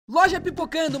Loja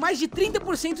Pipocando, mais de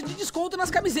 30% de desconto nas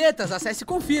camisetas. Acesse e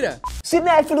confira.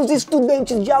 Cinéfilos e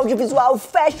estudantes de audiovisual,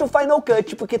 fecha o Final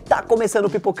Cut, porque tá começando o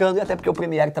Pipocando e até porque o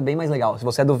Premiere tá bem mais legal. Se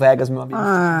você é do Vegas, meu amigo.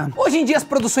 Hoje em dia as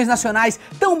produções nacionais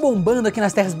estão bombando aqui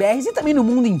nas terras BRs e também no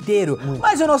mundo inteiro.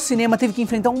 Mas o nosso cinema teve que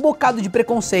enfrentar um bocado de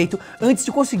preconceito antes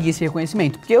de conseguir esse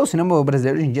reconhecimento. Porque o cinema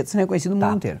brasileiro hoje em dia tá sendo reconhecido no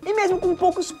mundo inteiro. E mesmo com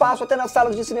pouco espaço até nas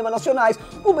salas de cinema nacionais,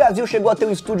 o Brasil chegou a ter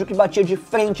um estúdio que batia de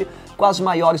frente com as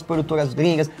maiores produtoras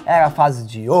gringas. Era a fase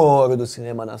de ouro do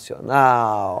cinema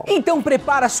nacional. Então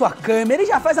prepara a sua câmera e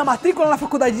já faz a matrícula na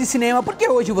faculdade de cinema, porque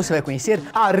hoje você vai conhecer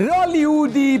a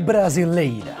Hollywood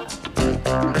brasileira.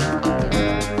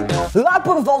 Lá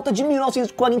por volta de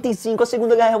 1945, a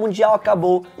Segunda Guerra Mundial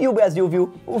acabou e o Brasil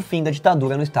viu o fim da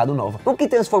ditadura no Estado Novo, o que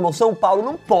transformou São Paulo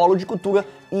num polo de cultura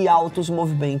e altos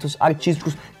movimentos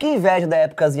artísticos. Que inveja da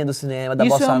épocazinha do cinema, da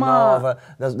bossa nova,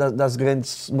 das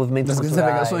grandes movimentos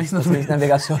culturais, das grandes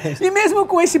navegações. E mesmo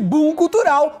com esse boom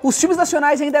cultural, os filmes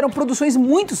nacionais ainda eram produções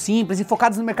muito simples e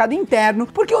focadas no mercado interno,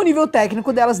 porque o nível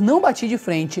técnico delas não batia de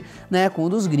frente, né, com o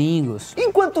dos gringos.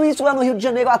 Enquanto isso, lá no Rio de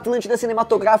Janeiro, a Atlântida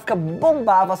Cinematográfica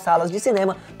bombava salas de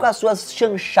cinema com as suas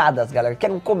chanchadas, galera, que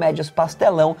eram comédias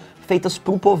pastelão feitas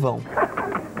pro povão.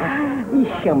 Me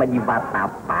chama de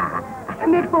vatapá.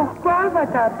 Mas por qual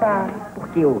vatapá?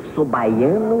 Porque eu sou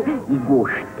baiano e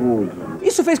gostoso.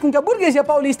 Isso fez com que a burguesia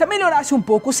paulista melhorasse um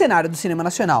pouco o cenário do cinema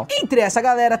nacional. Entre essa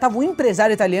galera tava o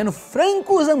empresário italiano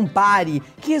Franco Zampari,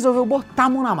 que resolveu botar a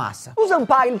mão na massa. O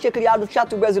Zampari, ele tinha criado o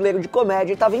Teatro Brasileiro de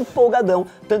Comédia e tava empolgadão,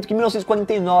 tanto que em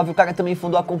 1949 o cara também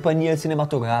fundou a companhia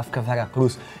cinematográfica Vera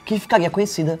Cruz, que ficaria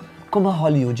conhecida como a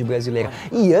Hollywood brasileira.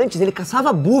 E antes ele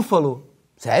caçava búfalo.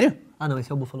 Sério? Ah não,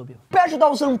 esse é o Búfalo Bill. Pra ajudar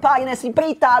o Zampari nessa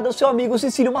empreitada, o seu amigo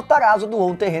Cecílio Matarazzo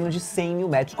doou um terreno de 100 mil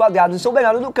metros quadrados em São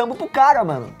Bernardo do Campo pro cara,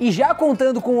 mano. E já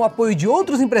contando com o apoio de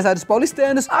outros empresários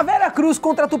paulistanos, a Vera Cruz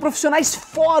contratou profissionais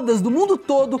fodas do mundo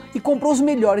todo e comprou os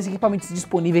melhores equipamentos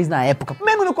disponíveis na época.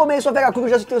 Mesmo no começo, a Vera Cruz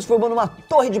já se transformou numa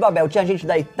torre de Babel. Tinha gente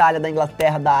da Itália, da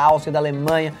Inglaterra, da Áustria, da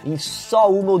Alemanha, e só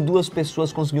uma ou duas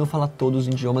pessoas conseguiam falar todos os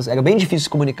idiomas. Era bem difícil se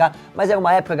comunicar, mas era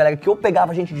uma época, galera, que ou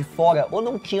pegava gente de fora ou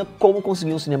não tinha como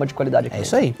conseguir um cinema de qualidade aqui. É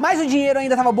isso aí. Mas o dinheiro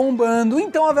ainda estava bombando,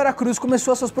 então a Vera Cruz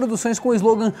começou as suas produções com o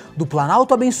slogan do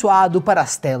Planalto abençoado para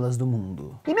as telas do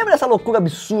mundo. E mesmo nessa loucura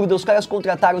absurda, os caras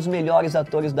contrataram os melhores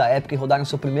atores da época e rodaram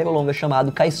seu primeiro longa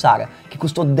chamado Caiçara, que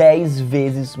custou 10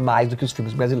 vezes mais do que os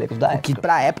filmes brasileiros da época. Que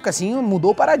pra época, assim,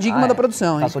 mudou o paradigma da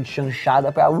produção, hein? Passou de chanchada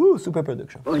pra super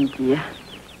production. Bom dia.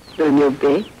 Dormiu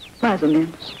bem? Mais ou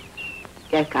menos.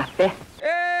 Quer café?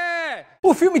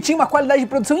 O filme tinha uma qualidade de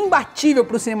produção imbatível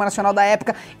pro cinema nacional da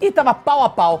época e estava pau a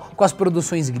pau com as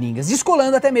produções gringas,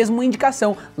 descolando até mesmo uma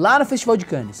indicação lá no Festival de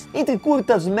Cannes. Entre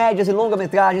curtas, médias e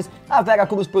longa-metragens, a Vera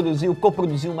Cruz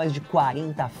coproduziu mais de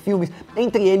 40 filmes,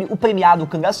 entre ele o premiado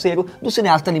Cangaceiro, do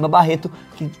cineasta Lima Barreto,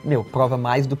 que, prova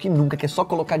mais do que nunca que é só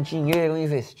colocar dinheiro,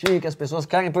 investir, que as pessoas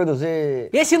querem produzir.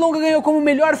 Esse longa ganhou como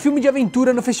melhor filme de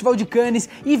aventura no Festival de Cannes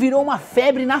e virou uma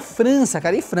febre na França,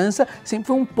 cara, e França sempre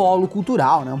foi um polo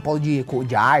cultural, né, um polo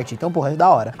de arte, então, porra, é da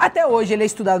hora. Até hoje ele é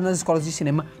estudado nas escolas de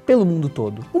cinema pelo mundo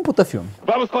todo. Um puta filme.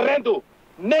 Vamos correndo!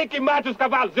 Nem que mate os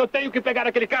cavalos, eu tenho que pegar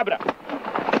aquele cabra!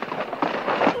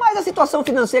 Mas a situação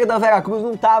financeira da Vera Cruz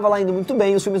não estava lá indo muito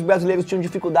bem, os filmes brasileiros tinham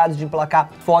dificuldades de emplacar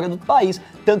fora do país,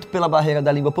 tanto pela barreira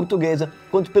da língua portuguesa,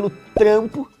 quanto pelo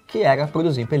trampo que era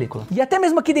produzir película. E até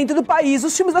mesmo aqui dentro do país,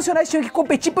 os filmes nacionais tinham que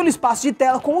competir pelo espaço de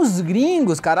tela com os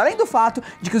gringos, cara. Além do fato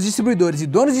de que os distribuidores e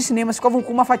donos de cinemas ficavam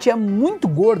com uma fatia muito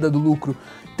gorda do lucro.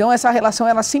 Então essa relação,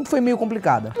 ela sempre foi meio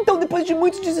complicada. Então, depois de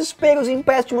muitos desesperos e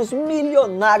empréstimos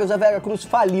milionários, a Vera Cruz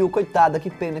faliu, coitada, que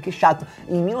pena, que chato,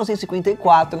 em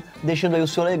 1954, deixando aí o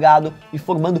seu legado e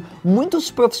formando muitos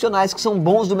profissionais que são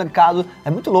bons do mercado. É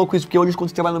muito louco isso, porque hoje, quando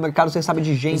você trabalha no mercado, você sabe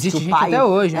de gente existe que o gente pai... até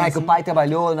hoje, né? Que o pai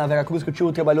trabalhou na Vera Cruz, que o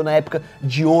tio trabalhou na época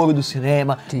de ouro do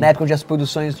cinema, sim, na época onde as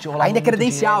produções tinham... Ainda é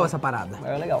credencial essa parada.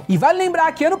 É legal. E vale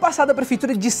lembrar que ano passado a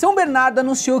Prefeitura de São Bernardo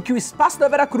anunciou que o espaço da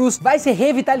Vera Cruz vai ser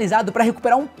revitalizado para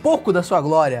recuperar um pouco da sua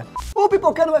glória. O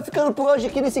Pipocando vai ficando por hoje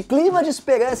aqui nesse clima de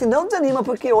esperança e não desanima,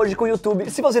 porque hoje com o YouTube,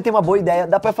 se você tem uma boa ideia,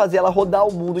 dá pra fazer ela rodar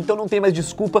o mundo, então não tem mais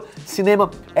desculpa.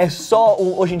 Cinema é só,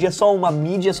 hoje em dia, é só uma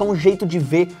mídia, é só um jeito de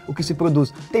ver o que se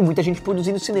produz. Tem muita gente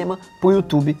produzindo cinema pro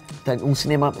YouTube, um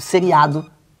cinema seriado,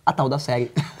 a tal da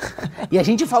série. E a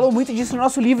gente falou muito disso no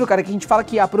nosso livro, cara, que a gente fala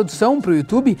que a produção pro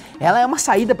YouTube, ela é uma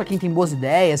saída pra quem tem boas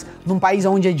ideias, num país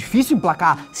onde é difícil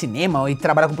emplacar cinema e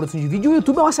trabalhar com produção de vídeo, o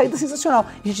YouTube é uma saída sensacional.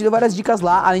 A gente deu várias dicas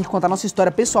lá, além de contar nossa história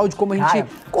pessoal de como a gente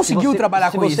conseguiu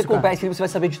trabalhar com isso. Se você comprar esse livro, você vai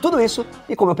saber de tudo isso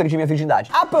e como eu perdi minha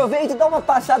virgindade. Aproveita e dá uma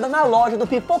passada na loja do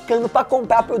Pipocando pra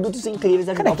comprar produtos incríveis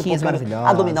e ajudar o Pipocando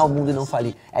a dominar o mundo e não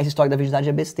falir. Essa história da virgindade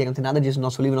é besteira, não tem nada disso no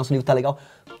nosso livro. Nosso livro tá legal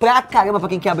pra caramba pra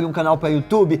quem quer abrir um canal pra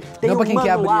YouTube. Tem um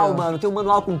manual, mano, tem um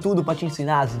manual com tudo pra te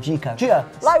ensinar as dicas. Tia,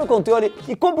 larga o controle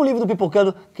e compra o livro do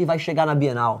Pipocando que vai chegar na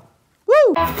Bienal.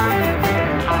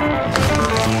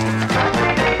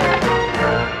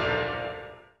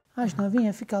 As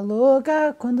novinhas ficam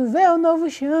loucas quando vê o novo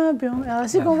champion.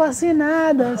 Elas ficam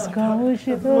vacinadas com o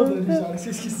champion.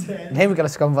 Lembra que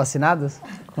elas ficavam vacinadas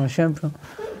com o champion?